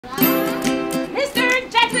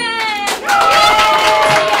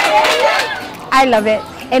I love it.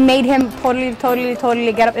 It made him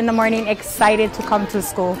totally get up in the morning excited to come to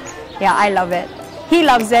school. Yeah, I love it. He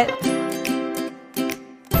loves it.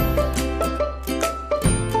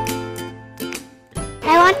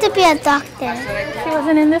 I want to be a doctor. If he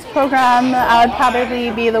wasn't in this program, I would probably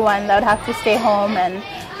be the one that would have to stay home and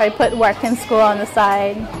probably put work in school on the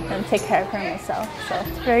side and take care of her myself. So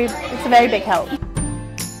it's a very big help.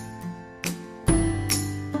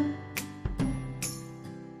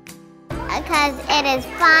 Because it is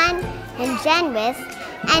fun and generous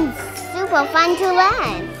and super fun to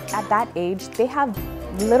learn. At that age, they have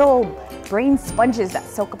little brain sponges that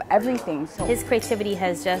soak up everything. So his creativity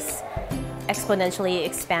has just exponentially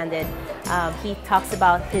expanded. He talks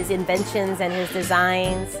about his inventions and his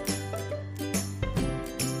designs.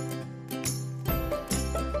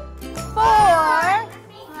 4,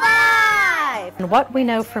 5. And what we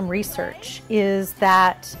know from research is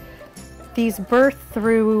that these birth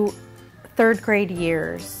through 3rd grade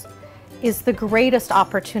years is the greatest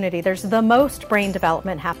opportunity. There's the most brain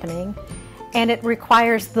development happening, and it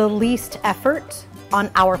requires the least effort on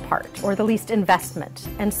our part, or the least investment.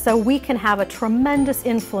 And so we can have a tremendous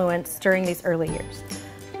influence during these early years.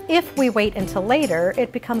 If we wait until later,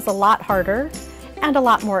 it becomes a lot harder and a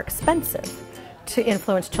lot more expensive to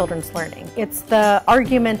influence children's learning. It's the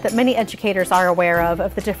argument that many educators are aware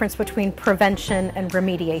of the difference between prevention and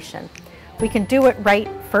remediation. We can do it right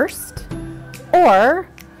first, or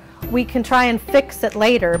we can try and fix it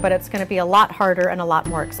later, but it's going to be a lot harder and a lot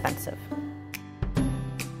more expensive.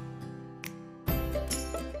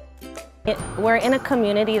 We're in a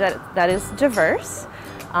community that is diverse,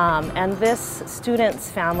 and this student's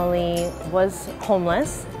family was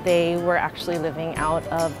homeless. They were actually living out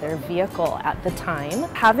of their vehicle at the time.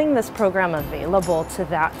 Having this program available to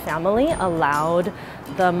that family allowed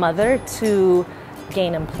the mother to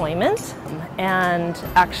gain employment and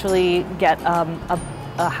actually get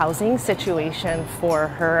a housing situation for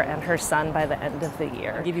her and her son by the end of the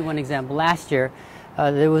year. I'll give you one example. Last year,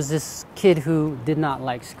 there was this kid who did not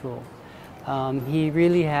like school. He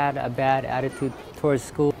really had a bad attitude towards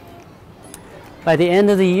school. By the end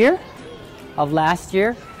of the year, of last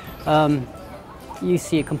year, you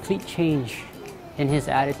see a complete change in his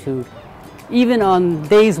attitude. Even on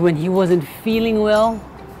days when he wasn't feeling well,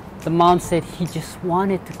 the mom said he just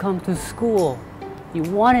wanted to come to school. He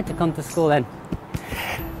wanted to come to school, and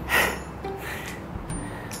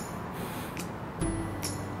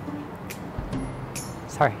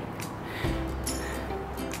sorry.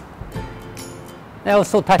 That was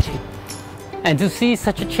so touching. And to see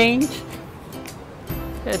such a change,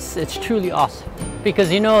 it's truly awesome.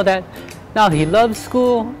 Because you know that now he loves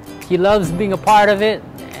school, he loves being a part of it,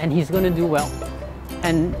 and he's going to do well.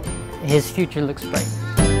 And his future looks bright.